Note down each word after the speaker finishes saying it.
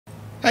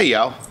Hey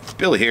y'all,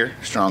 Billy here,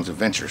 Strong's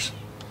Adventures.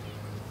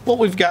 What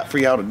we've got for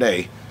y'all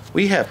today,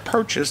 we have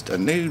purchased a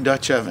new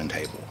Dutch oven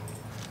table.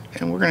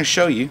 And we're going to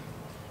show you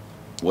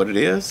what it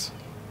is,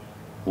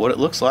 what it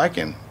looks like,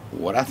 and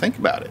what I think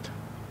about it.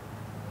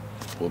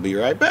 We'll be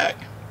right back.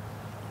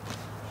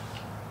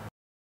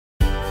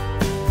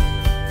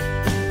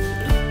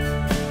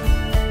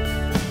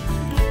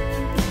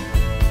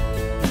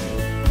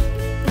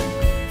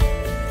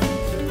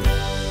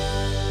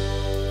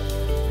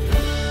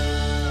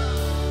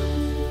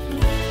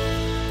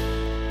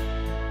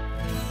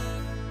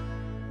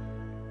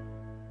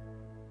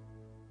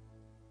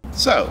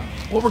 So,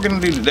 what we're going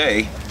to do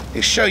today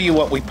is show you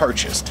what we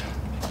purchased.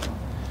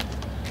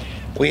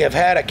 We have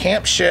had a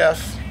Camp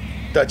Chef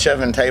Dutch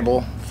oven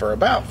table for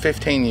about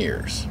 15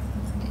 years.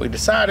 We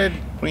decided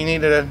we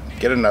needed to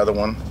get another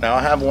one. Now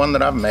I have one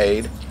that I've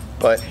made,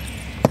 but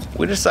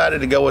we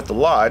decided to go with the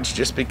Lodge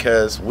just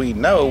because we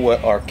know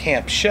what our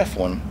Camp Chef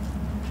one,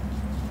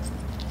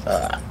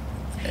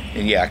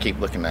 yeah, I keep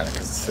looking at it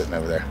because it's sitting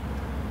over there.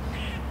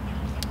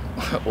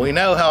 We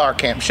know how our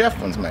Camp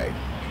Chef one's made.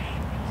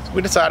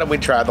 We decided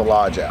we'd try the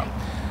Lodge out.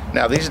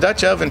 Now these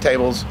Dutch oven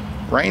tables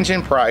range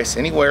in price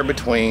anywhere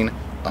between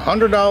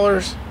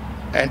 $100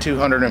 and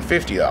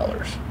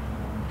 $250.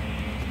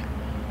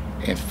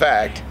 In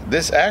fact,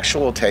 this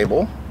actual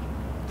table,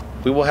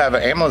 we will have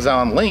an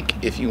Amazon link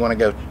if you want to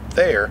go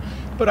there,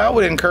 but I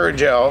would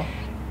encourage y'all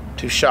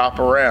to shop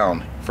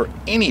around for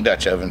any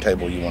Dutch oven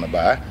table you want to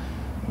buy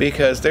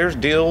because there's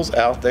deals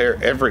out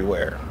there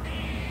everywhere.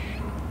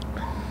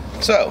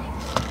 So,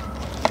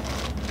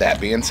 that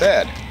being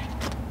said,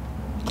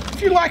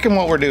 if you're liking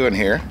what we're doing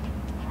here,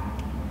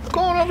 go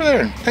on over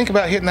there and think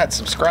about hitting that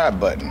subscribe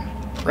button.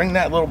 Ring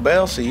that little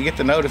bell so you get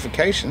the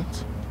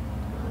notifications.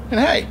 And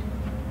hey,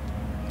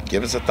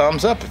 give us a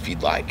thumbs up if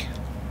you'd like.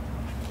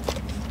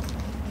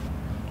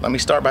 Let me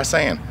start by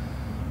saying,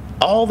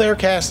 all their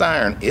cast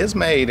iron is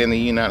made in the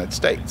United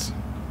States.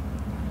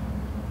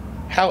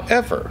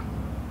 However,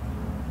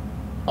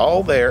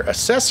 all their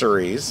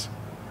accessories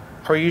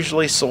are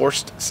usually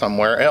sourced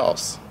somewhere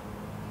else.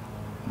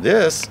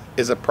 This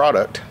is a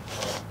product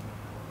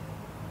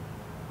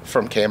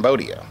from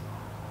Cambodia.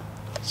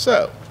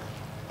 So,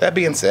 that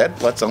being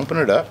said, let's open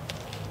it up,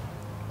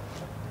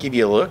 give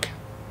you a look,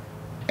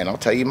 and I'll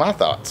tell you my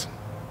thoughts.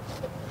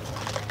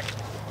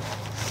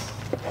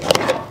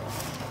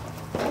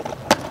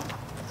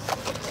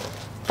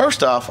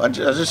 First off, I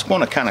just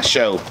want to kind of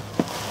show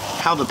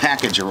how the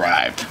package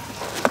arrived.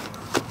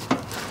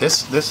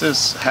 This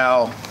is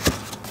how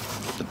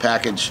the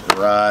package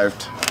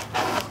arrived.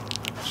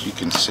 As you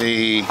can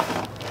see,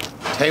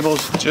 the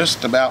table's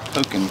just about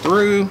poking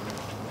through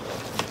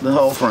the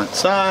whole front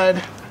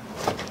side.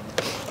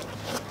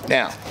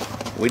 Now,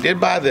 we did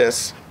buy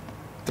this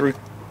through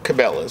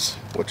Cabela's,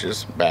 which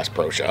is Bass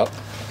Pro Shop,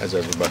 as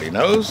everybody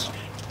knows.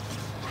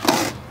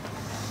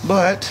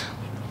 But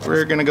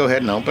we're gonna go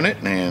ahead and open it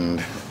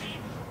and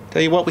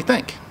tell you what we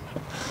think.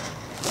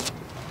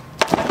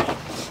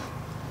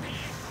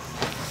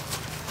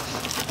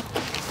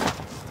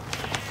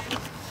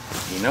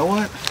 You know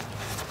what?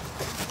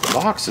 The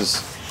box is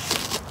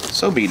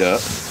so beat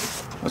up.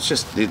 Let's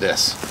just do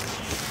this.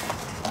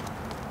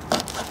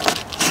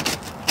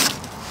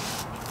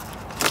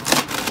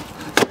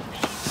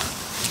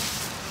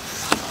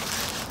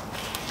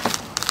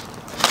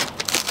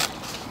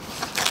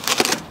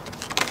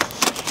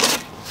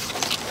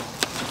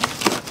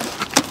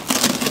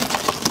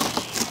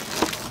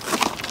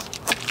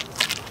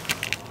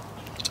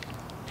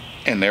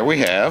 And there we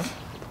have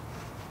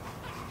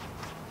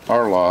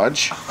our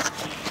Lodge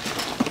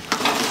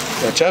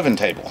Dutch oven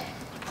table.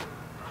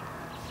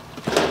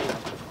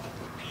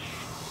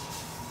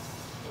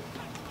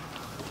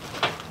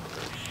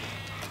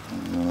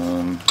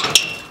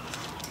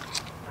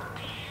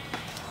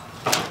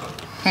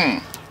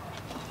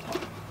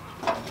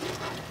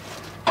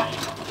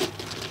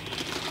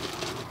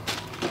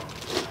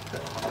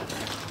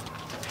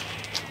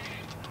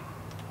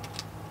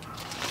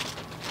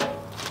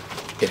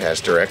 It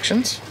has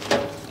directions,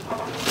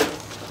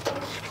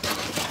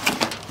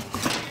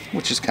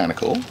 which is kind of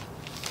cool.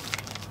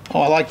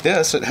 Oh, I like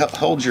this. It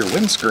holds your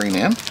windscreen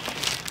in.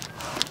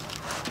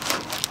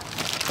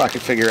 If I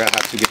could figure out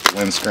how to get the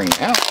windscreen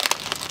out.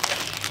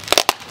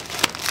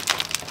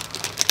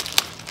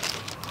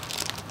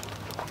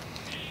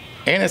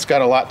 And it's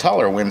got a lot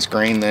taller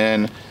windscreen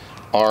than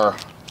our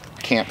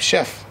Camp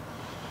Chef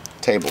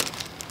table.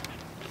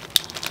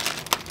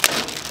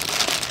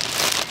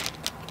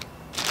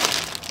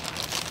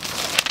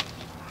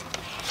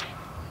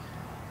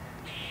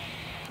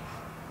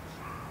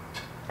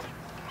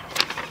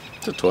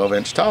 It's a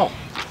 12-inch tall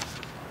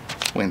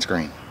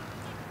windscreen.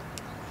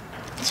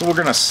 So we're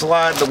going to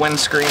slide the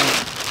windscreen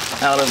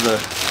out of the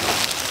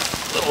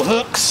little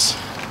hooks.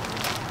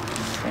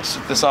 I'll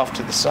set this off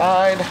to the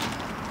side.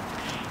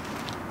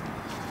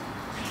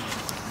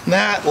 And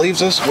that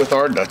leaves us with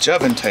our Dutch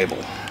oven table.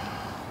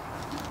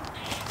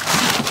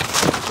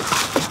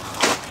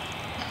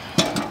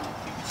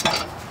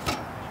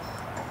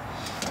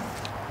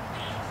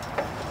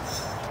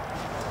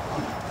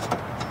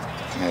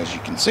 As you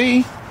can see,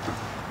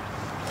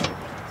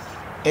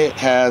 it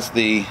has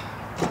the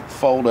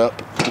fold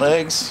up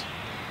legs,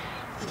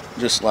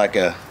 just like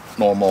a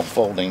normal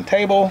folding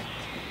table.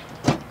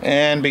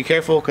 And be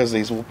careful, because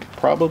these will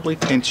probably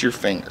pinch your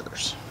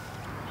fingers.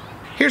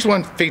 Here's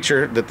one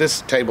feature that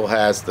this table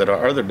has that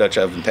our other Dutch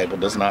oven table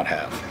does not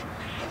have.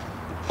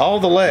 All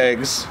the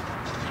legs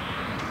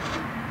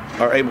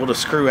are able to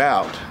screw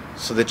out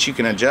so that you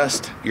can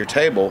adjust your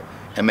table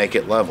and make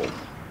it level.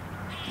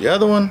 The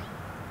other one,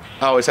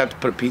 I always have to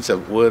put a piece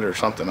of wood or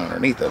something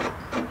underneath of it.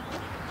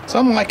 So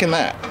I'm liking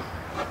that.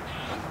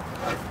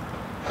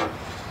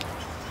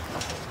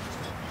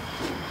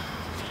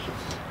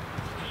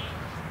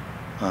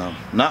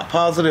 Not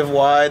positive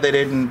why they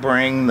didn't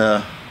bring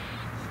the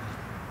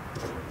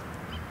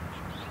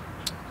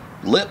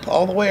lip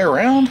all the way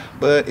around,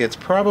 but it's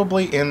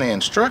probably in the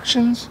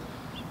instructions.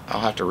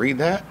 I'll have to read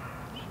that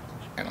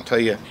and I'll tell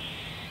you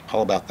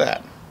all about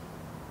that.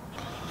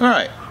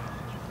 Alright,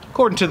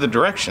 according to the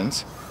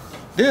directions,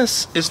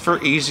 this is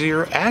for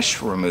easier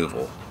ash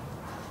removal.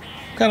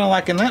 Kind of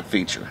liking that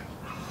feature.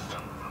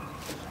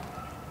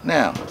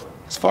 Now,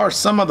 as far as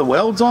some of the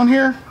welds on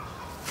here,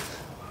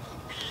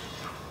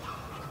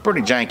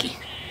 pretty janky.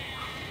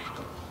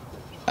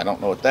 I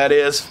don't know what that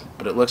is,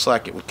 but it looks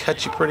like it would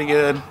cut you pretty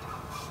good.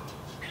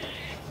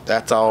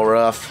 That's all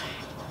rough.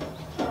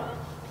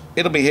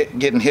 It'll be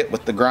getting hit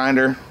with the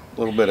grinder. A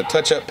little bit of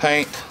touch-up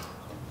paint.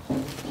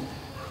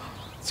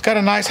 It's got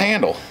a nice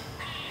handle.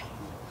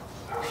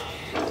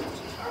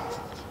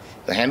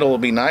 The handle will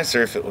be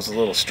nicer if it was a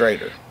little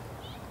straighter.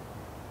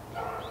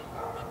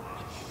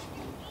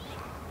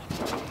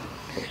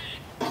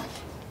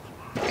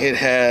 It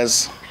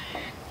has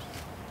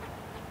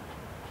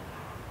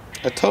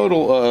a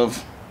total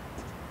of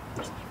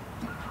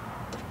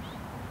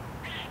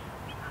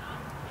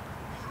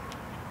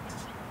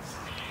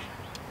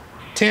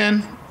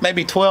 10,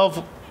 maybe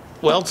 12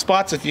 weld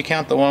spots if you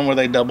count the one where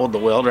they doubled the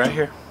weld right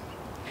here.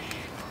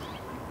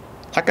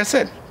 Like I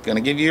said,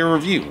 gonna give you a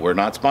review. We're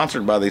not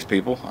sponsored by these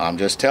people. I'm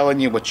just telling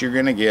you what you're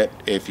gonna get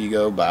if you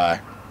go buy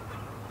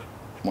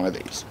one of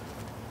these.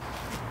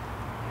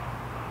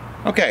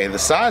 Okay, the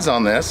size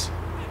on this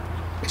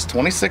is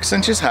 26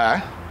 inches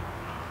high,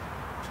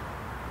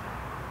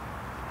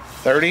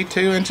 32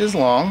 inches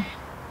long,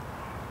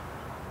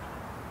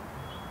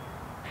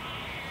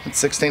 and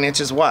 16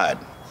 inches wide,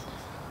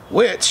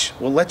 which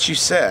will let you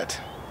set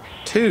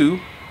two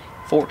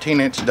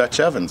 14-inch Dutch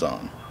ovens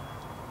on.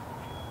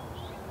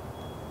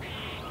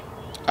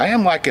 I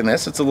am liking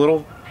this. It's a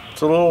little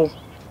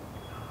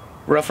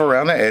rough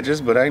around the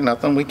edges, but ain't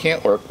nothing we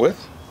can't work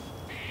with.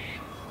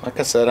 Like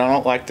I said, I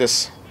don't like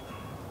this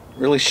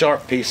really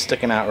sharp piece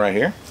sticking out right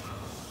here.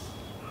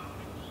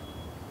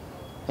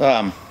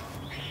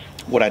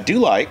 What I do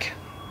like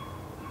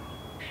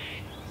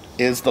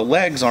is the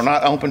legs are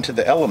not open to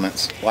the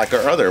elements like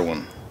our other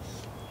one,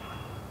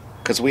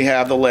 because we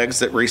have the legs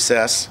that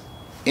recess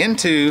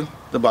into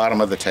the bottom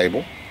of the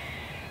table,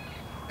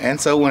 and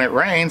so when it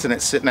rains and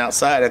it's sitting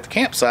outside at the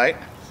campsite,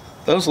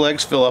 those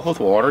legs fill up with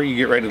water. You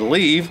get ready to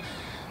leave,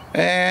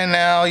 and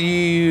now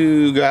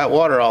you got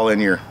water all in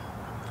your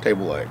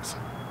table legs,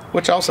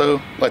 which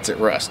also lets it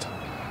rust.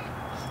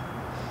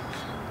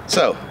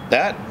 So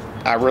that,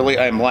 I really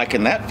am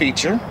liking that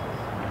feature.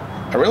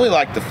 I really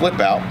like the flip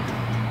out.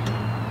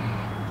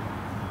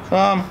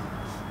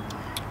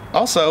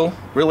 Also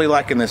really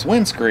liking this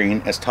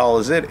windscreen as tall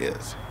as it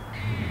is,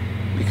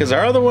 because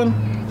our other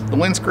one, the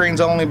windscreen's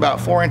only about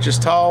 4 inches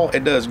tall.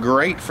 It does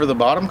great for the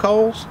bottom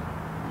coals,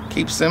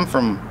 keeps them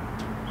from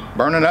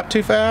burning up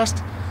too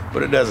fast,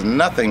 but it does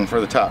nothing for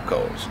the top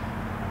coals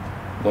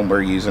when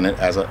we're using it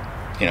as a,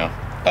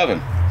 oven,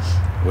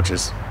 which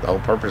is the whole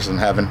purpose in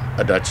having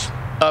a Dutch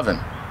oven.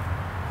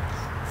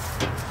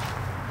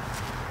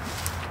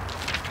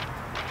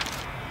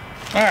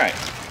 All right,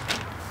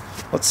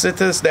 let's sit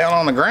this down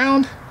on the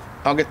ground.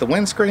 I'll get the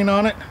windscreen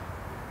on it,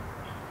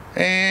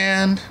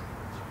 and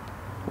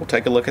we'll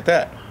take a look at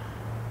that.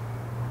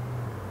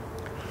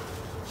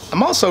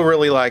 I'm also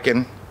really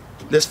liking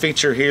this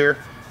feature here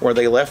where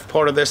they left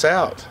part of this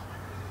out.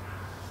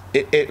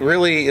 It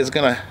really is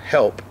going to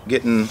help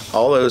getting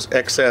all those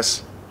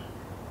excess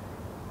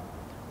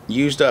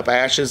used up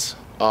ashes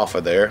off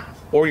of there,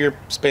 or your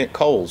spent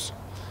coals,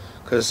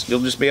 because you'll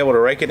just be able to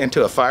rake it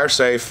into a fire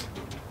safe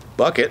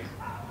bucket,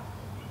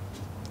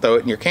 throw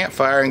it in your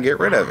campfire, and get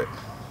rid of it.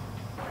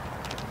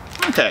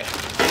 Okay,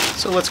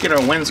 so let's get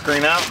our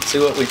windscreen out and see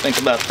what we think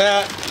about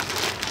that.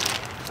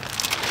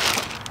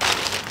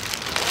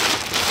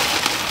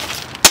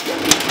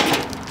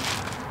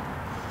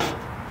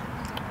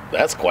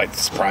 That's quite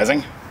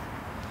surprising.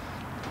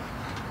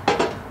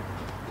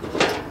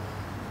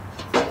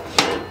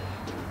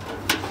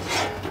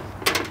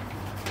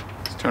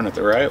 Let's turn it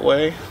the right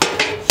way.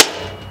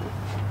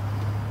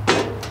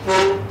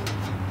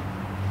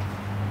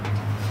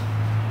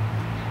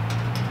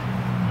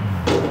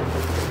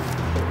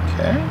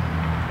 Okay.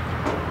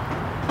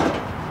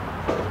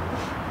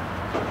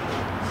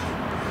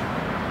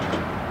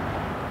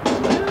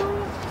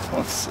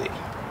 Let's see.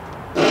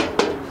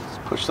 Let's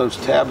push those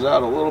tabs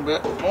out a little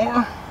bit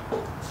more.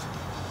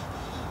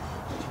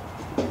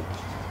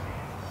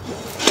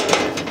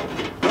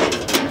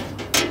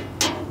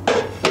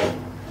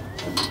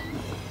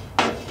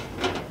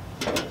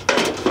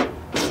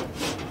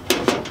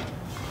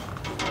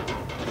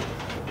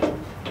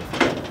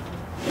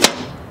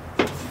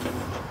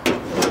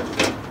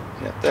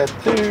 Got that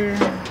there.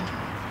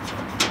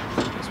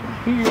 This one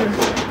here.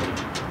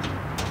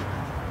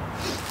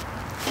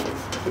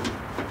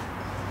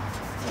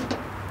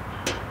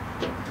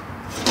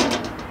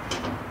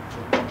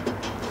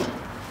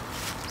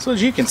 So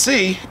as you can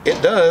see,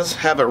 it does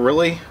have a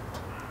really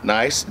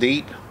nice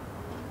deep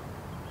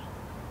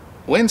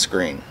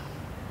windscreen.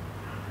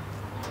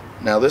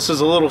 Now this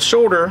is a little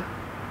shorter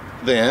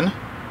than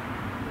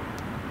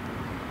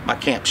my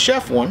Camp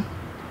Chef one,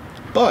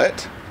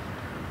 but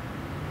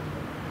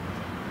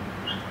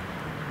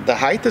the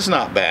height is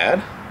not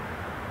bad.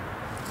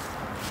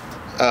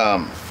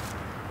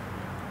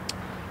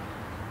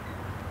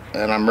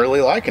 And I'm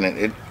really liking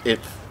it. It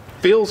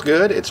feels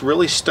good. It's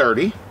really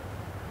sturdy.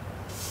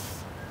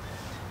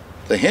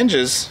 The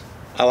hinges,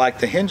 I like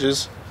the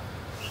hinges.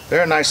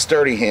 They're a nice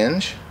sturdy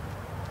hinge.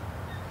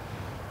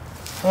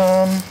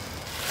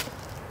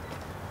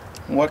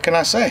 What can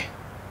I say?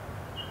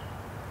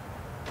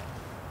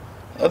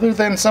 Other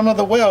than some of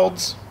the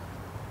welds,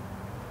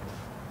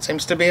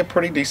 seems to be a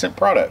pretty decent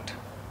product.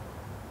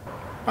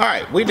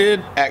 Alright, we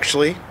did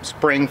actually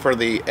spring for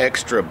the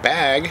extra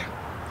bag,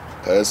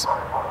 because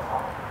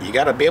you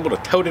got to be able to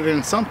tote it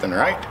in something,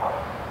 right?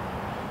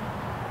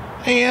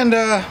 And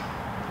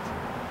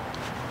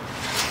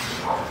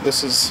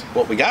this is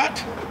what we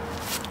got.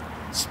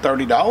 It's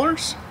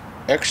 $30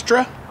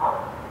 extra,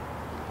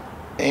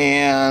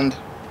 and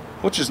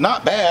which is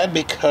not bad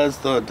because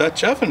the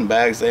Dutch oven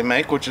bags they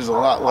make, which is a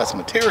lot less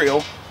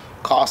material,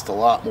 cost a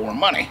lot more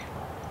money.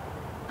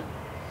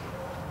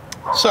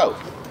 So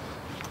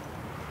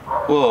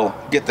we'll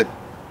get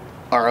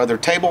our other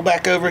table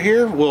back over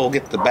here. We'll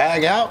get the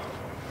bag out.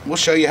 We'll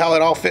show you how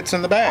it all fits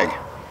in the bag.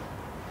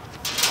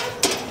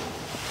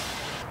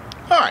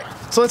 Alright,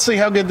 so let's see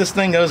how good this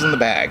thing goes in the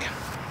bag.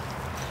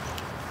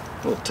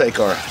 We'll take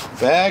our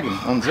bag and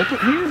unzip it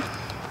here.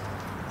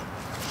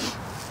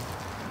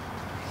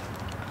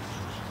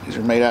 These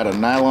are made out of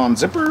nylon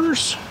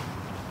zippers.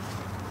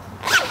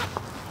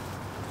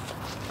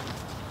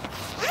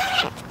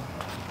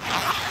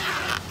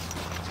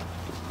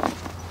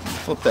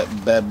 Flip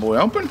that bad boy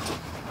open.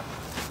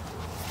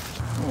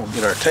 We'll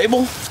get our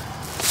table.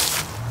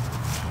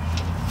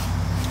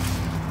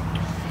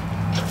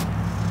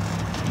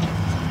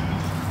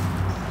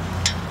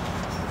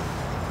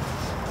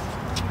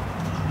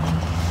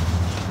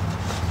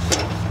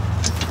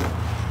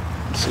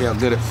 See how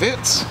good it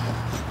fits.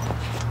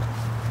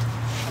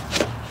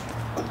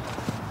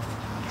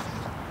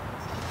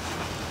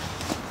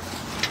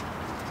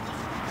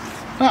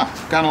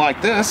 Kind of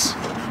like this.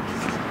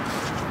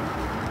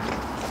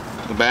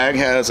 The bag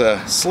has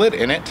a slit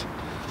in it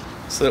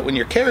so that when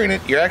you're carrying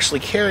it, you're actually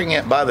carrying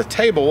it by the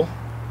table,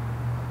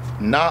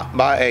 not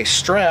by a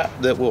strap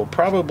that will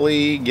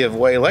probably give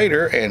way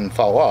later and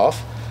fall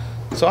off.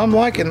 So I'm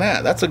liking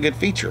that. That's a good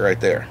feature right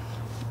there.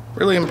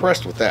 Really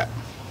impressed with that.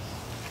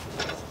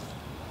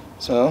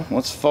 So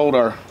let's fold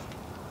our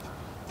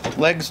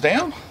legs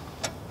down.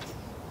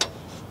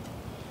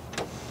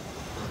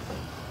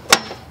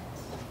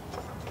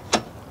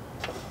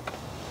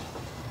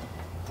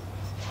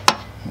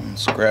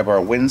 Let's grab our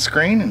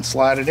windscreen and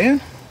slide it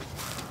in.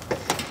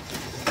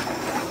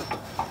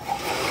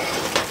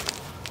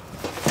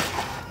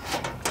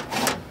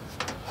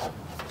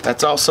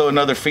 That's also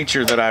another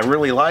feature that I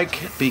really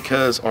like,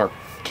 because our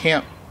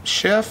Camp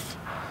Chef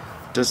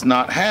does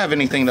not have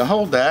anything to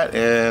hold that,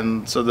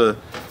 and so the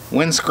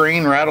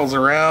windscreen rattles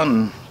around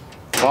and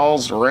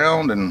falls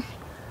around and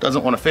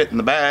doesn't want to fit in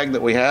the bag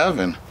that we have,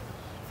 and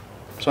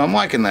so I'm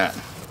liking that.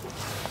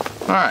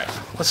 Alright,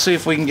 let's see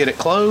if we can get it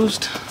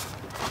closed.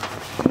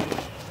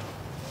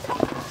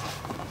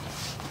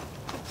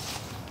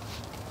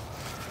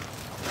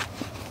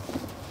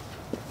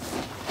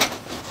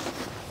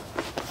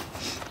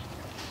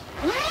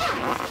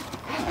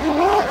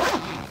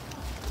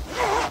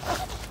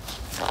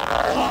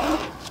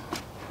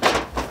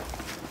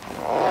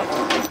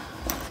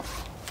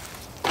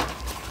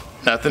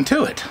 Nothing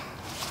to it.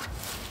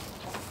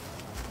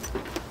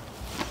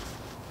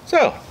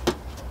 So,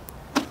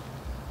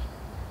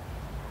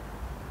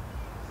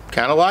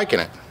 kind of liking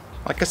it.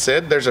 Like I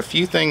said, there's a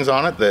few things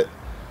on it that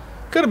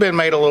could have been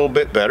made a little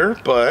bit better,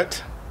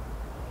 but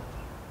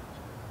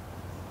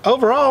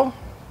overall,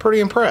 pretty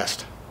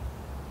impressed.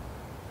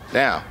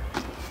 Now,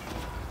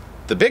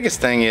 the biggest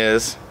thing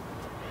is,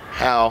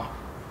 how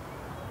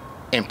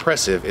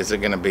impressive is it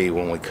going to be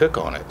when we cook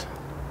on it?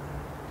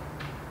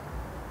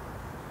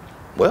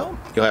 Well,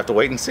 you'll have to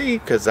wait and see,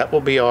 because that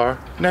will be our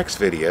next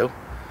video.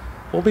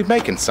 We'll be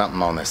making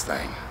something on this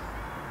thing.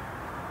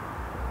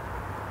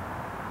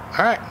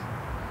 Alright,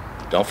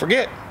 don't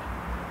forget,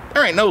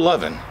 there ain't no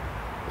loving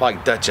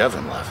like Dutch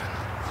oven loving.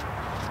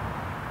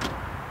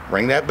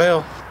 Ring that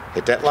bell,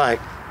 hit that like,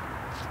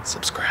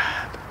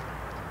 subscribe.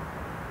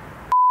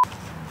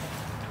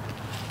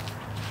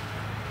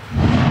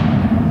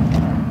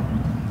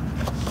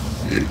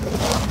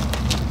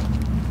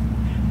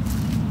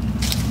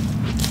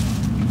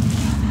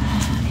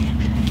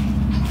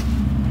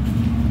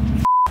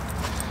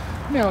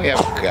 Now we have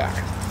a car.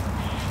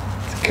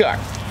 It's a car.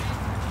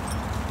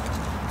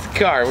 It's a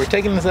car. We're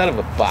taking this out of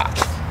a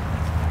box.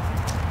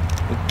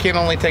 We can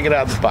only take it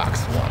out of the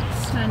box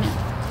once. I know.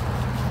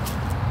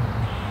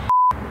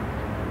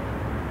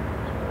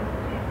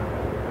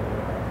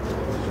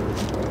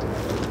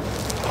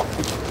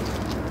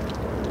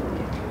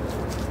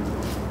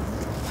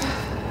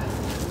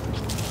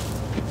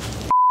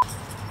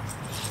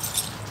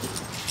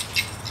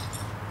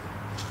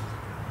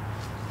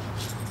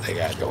 They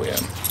gotta go in.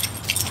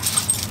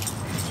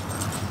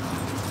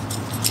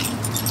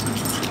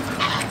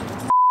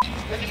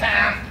 Cookie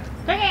time!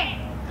 Cookie!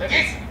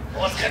 Cookies?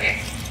 What's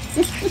cookies?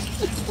 Is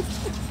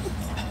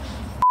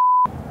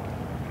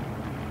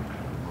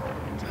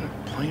that a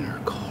plane or a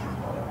car?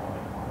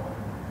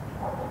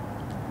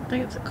 I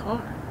think it's a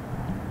car.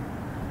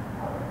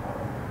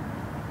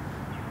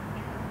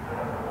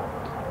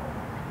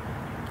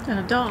 And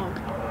a dog.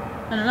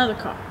 And another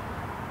car.